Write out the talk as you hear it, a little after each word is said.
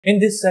In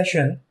this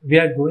session, we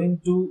are going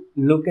to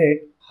look at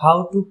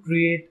how to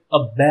create a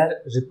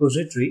bare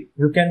repository.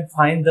 You can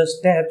find the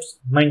steps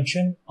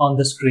mentioned on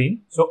the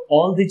screen. So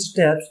all these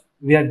steps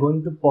we are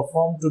going to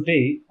perform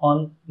today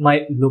on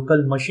my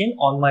local machine,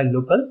 on my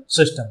local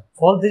system.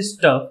 For this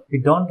stuff, we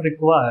don't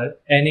require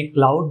any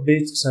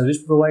cloud-based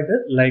service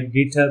provider like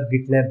GitHub,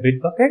 GitLab,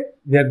 Bitbucket.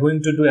 We are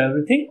going to do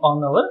everything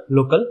on our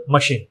local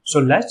machine. So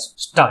let's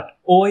start.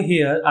 Over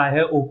here, I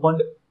have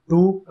opened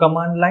two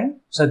command line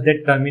such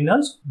that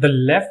terminals. The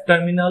left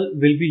terminal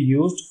will be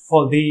used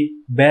for the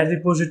bare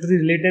repository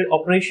related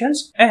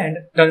operations, and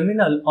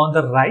terminal on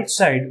the right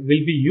side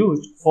will be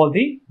used for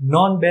the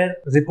non-bare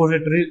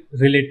repository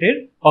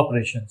related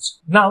operations.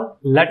 Now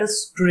let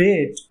us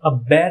create a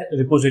bare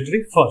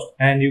repository first,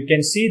 and you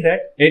can see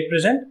that at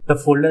present the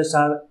folders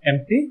are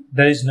empty.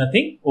 There is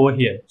nothing over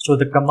here. So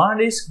the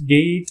command is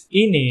git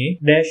init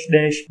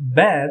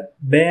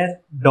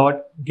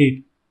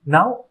 --bare.git.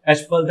 Now,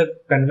 as per the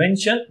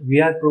convention, we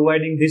are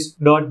providing this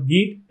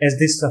 .git as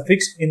the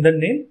suffix in the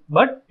name,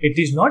 but it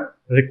is not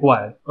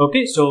required.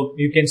 Okay, so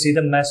you can see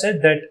the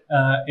message that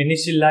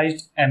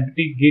initialized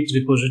empty git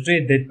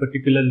repository at that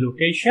particular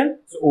location.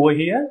 So over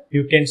here,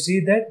 you can see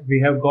that we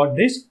have got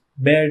this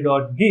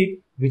bare.git,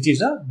 which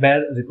is a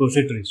bare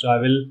repository. So I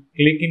will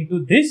click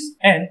into this,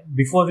 and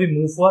before we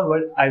move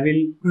forward, I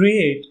will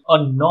create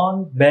a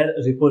non-bare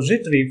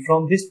repository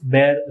from this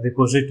bare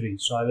repository.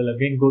 So I will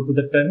again go to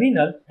the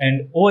terminal,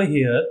 and over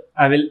here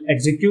I will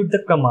execute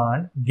the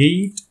command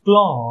git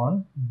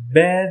clone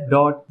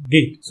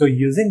bare.git. So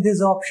using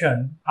this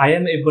option, I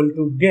am able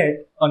to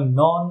get a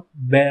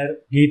non-bare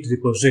git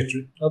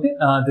repository. Okay,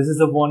 this is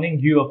a warning.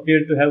 You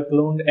appear to have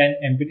cloned an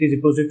empty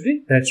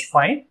repository. That's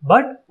fine.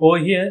 But over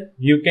here,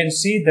 you can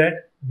see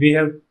that we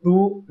have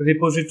two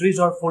repositories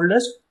or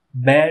folders,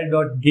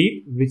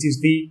 bare.git, which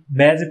is the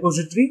bare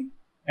repository,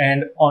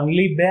 and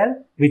only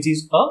bare, which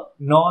is a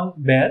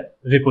non-bare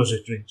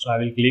repository. So I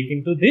will click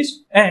into this,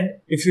 and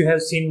if you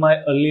have seen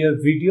my earlier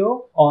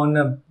video on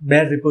a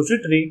bare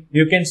repository,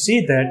 you can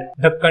see that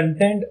the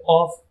content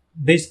of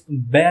this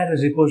bare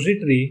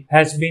repository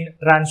has been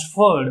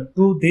transferred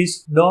to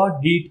this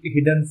 .git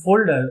hidden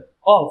folder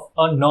of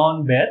a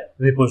non-bare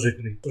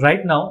repository.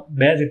 Right now,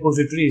 bare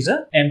repository is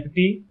an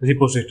empty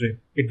repository.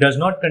 It does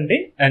not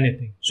contain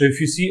anything. So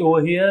if you see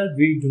over here,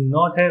 we do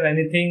not have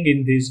anything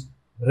in these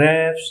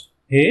refs,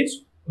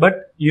 heads,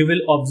 but you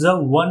will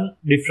observe one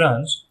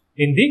difference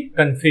in the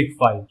config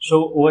file.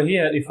 So over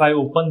here, if I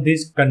open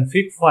this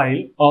config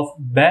file of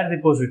bare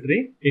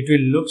repository, it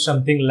will look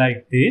something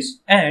like this.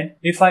 And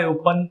if I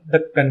open the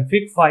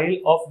config file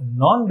of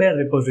non-bare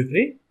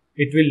repository,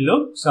 it will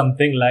look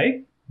something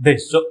like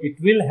this. So it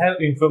will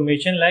have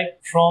information like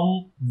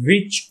from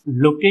which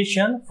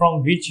location,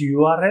 from which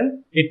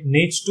URL it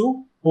needs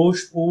to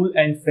push, pull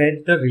and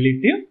fetch the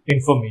relative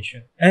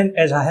information. And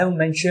as I have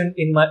mentioned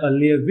in my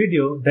earlier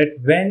video, that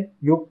when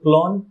you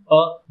clone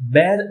a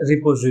bare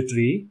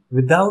repository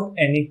without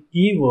any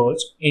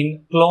keywords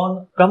in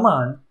clone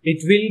command,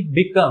 it will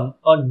become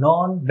a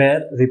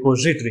non-bare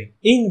repository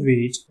in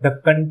which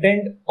the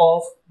content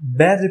of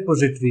bare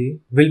repository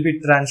will be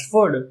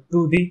transferred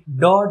to the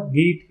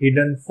 .git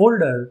hidden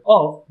folder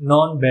of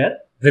non-bare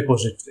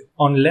repository.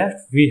 On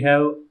left we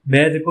have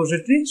bare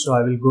repository, so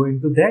I will go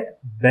into that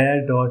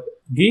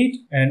bare.git,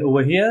 and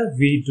over here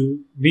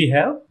we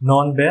have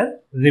non-bare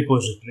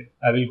repository.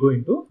 I will go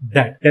into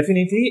that.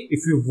 Definitely,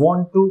 if you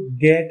want to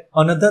get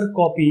another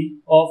copy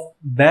of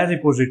bare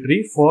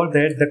repository, for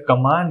that the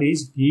command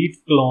is git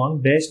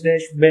clone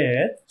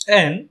 --bare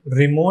and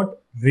remote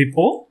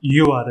repo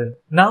URL.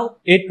 Now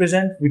at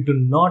present we do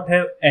not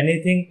have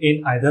anything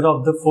in either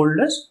of the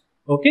folders.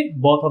 Okay,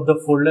 both of the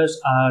folders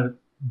are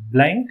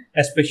blank,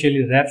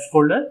 especially refs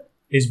folder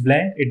is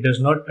blank. It does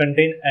not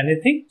contain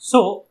anything.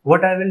 So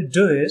what I will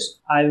do is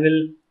I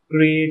will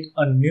create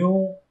a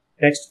new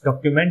text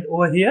document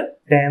over here,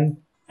 temp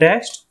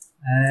text,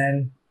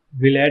 and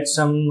we'll add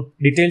some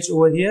details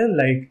over here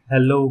like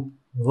hello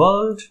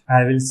world.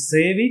 I will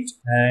save it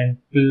and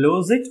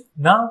close it.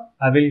 Now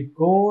I will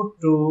go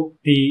to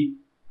the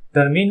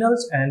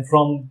terminals, and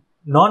from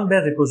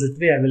non-bare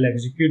repository I will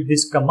execute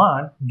this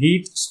command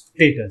git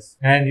status,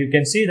 and you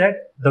can see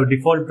that the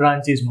default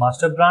branch is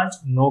master branch,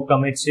 no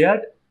commits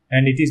yet,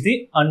 and it is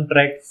the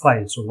untracked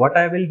file. So what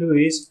I will do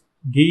is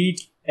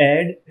git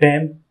add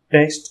temp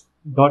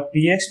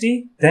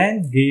text.txt,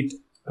 then git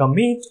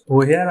commit.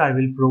 Over here I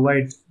will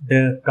provide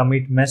the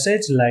commit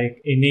message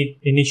like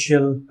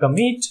initial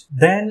commit.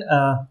 Then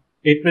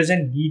at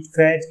present git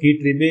fetch,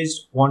 git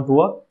rebase won't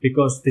work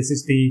because this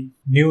is the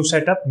new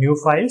setup, new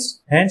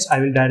files. Hence I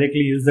will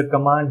directly use the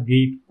command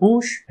git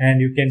push, and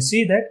you can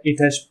see that it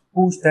has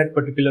pushed that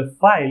particular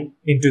file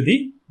into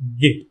the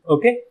Git.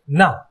 Okay.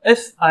 Now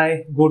if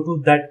I go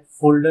to that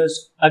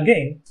folders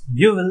again,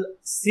 you will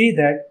see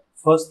that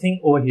first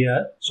thing over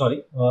here,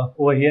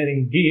 over here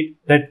in Git,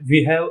 that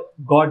we have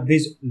got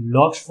this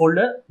logs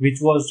folder which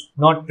was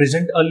not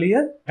present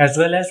earlier, as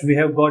well as we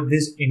have got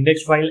this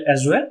index file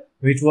as well.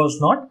 which was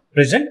not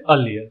present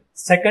earlier.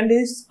 Second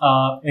is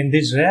in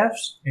these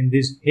refs, in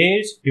these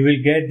heads, you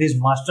will get this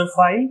master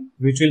file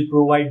which will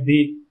provide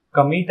the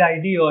commit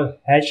ID or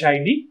hash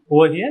ID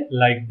over here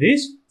like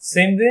this.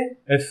 Same way,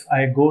 if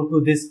I go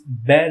to this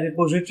bare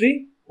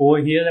repository over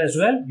here as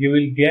well, you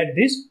will get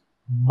this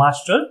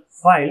master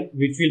file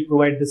which will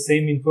provide the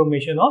same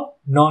information of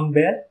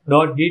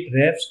non-bare.git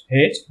refs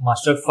heads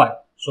master file.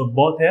 So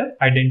both have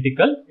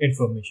identical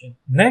information.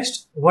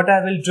 Next, what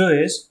I will do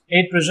is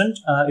at present,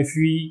 if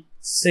we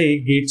say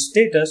git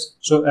status,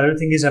 so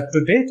everything is up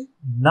to date.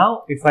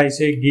 Now, if I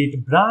say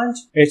git branch,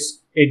 it's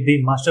at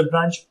the master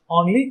branch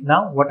only.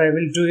 Now, what I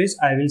will do is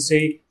I will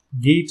say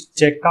git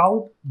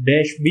checkout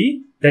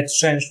 -b, that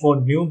stands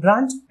for new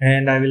branch,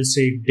 and I will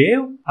say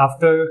dev.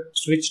 After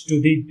switch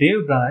to the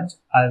dev branch,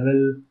 I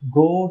will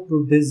go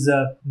to this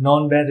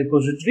non-bare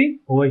repository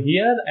over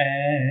here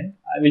and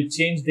I will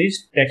change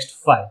this text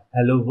file.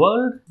 Hello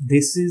world,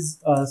 this is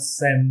a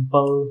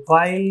sample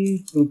file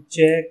to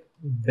check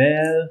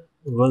bare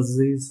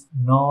versus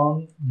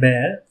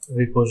non-bare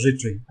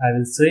repository. I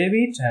will save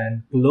it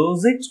and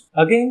close it.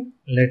 Again,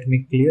 let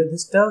me clear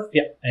this stuff.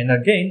 Yeah, and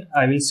again,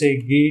 I will say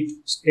git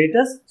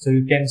status. So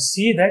you can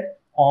see that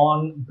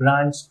on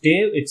branch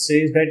dev, it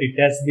says that it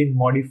has been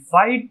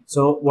modified.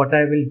 So what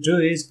I will do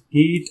is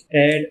git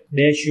add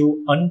 -u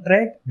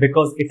untracked,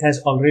 because it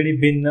has already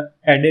been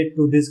added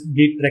to this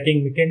git tracking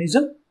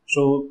mechanism.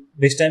 So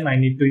this time I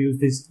need to use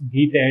this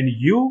git add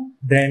u,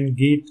 then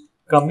git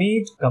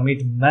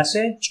commit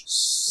message,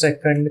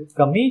 second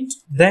commit,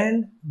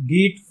 then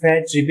git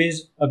fetch rebase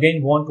again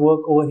won't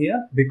work over here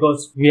because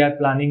we are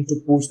planning to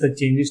push the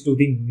changes to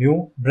the new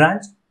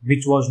branch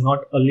which was not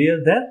earlier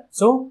there.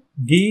 So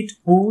git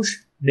push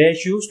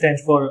 -u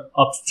stands for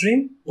upstream,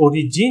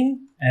 origin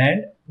and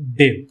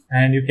dev,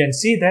 and you can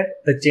see that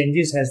the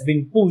changes has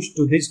been pushed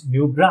to this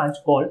new branch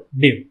called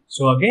dev.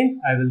 So again,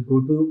 I will go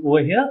to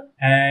over here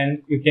and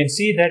you can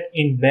see that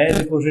in bare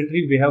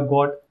repository we have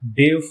got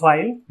dev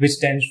file which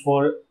stands for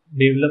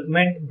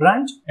development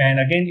branch, and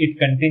again it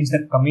contains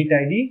the commit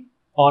ID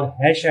or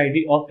hash ID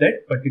of that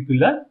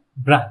particular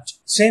branch.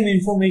 Same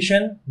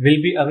information will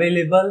be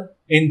available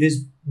in this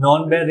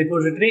non-bare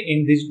repository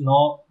in this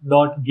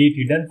no.git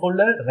hidden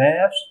folder,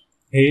 refs,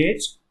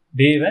 heads,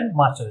 dev and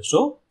master. So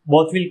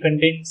both will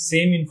contain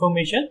same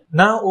information.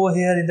 Now over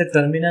here in the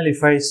terminal,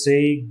 if I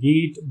say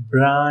git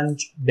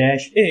branch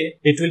 -a,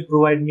 it will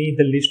provide me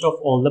the list of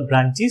all the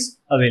branches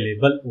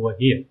available over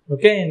here.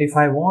 Okay, and if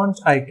I want,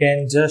 I can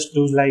just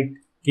do like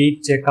git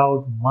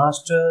checkout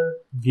master,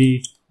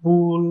 git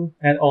pool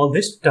and all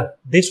this stuff.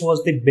 This was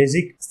the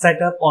basic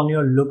setup on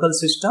your local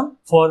system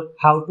for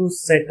how to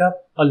set up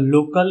a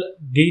local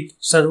Git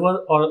server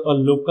or a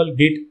local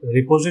Git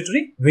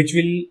repository which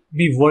will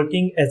be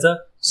working as a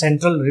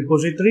central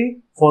repository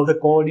for the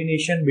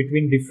coordination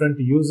between different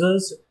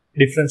users,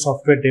 different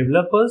software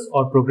developers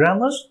or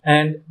programmers.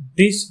 And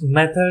this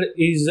method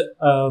is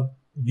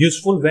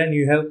useful when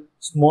you have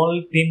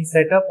small team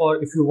setup or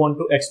if you want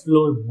to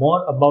explore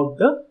more about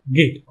the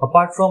Git.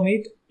 Apart from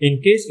it,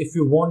 in case if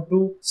you want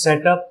to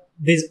set up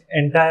this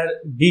entire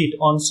Git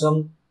on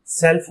some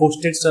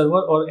self-hosted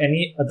server or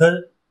any other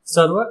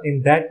server,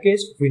 in that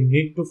case we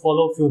need to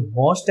follow a few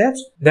more steps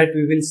that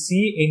we will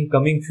see in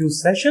coming few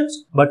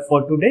sessions. But for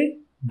today,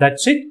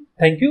 that's it.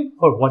 Thank you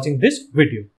for watching this video.